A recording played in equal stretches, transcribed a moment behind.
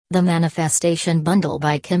The Manifestation Bundle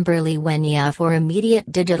by Kimberley Wenya for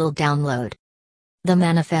immediate digital download. The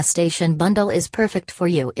Manifestation Bundle is perfect for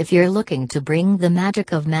you if you're looking to bring the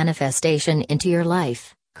magic of manifestation into your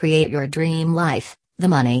life, create your dream life, the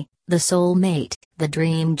money, the soulmate, the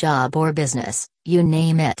dream job or business, you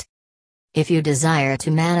name it. If you desire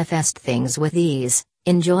to manifest things with ease,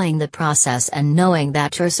 enjoying the process and knowing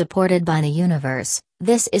that you're supported by the universe,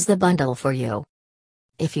 this is the bundle for you.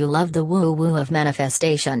 If you love the woo-woo of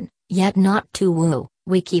manifestation, yet not too woo,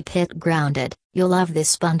 we keep it grounded, you'll love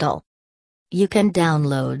this bundle. You can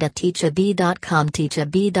download at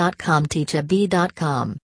teachabee.com.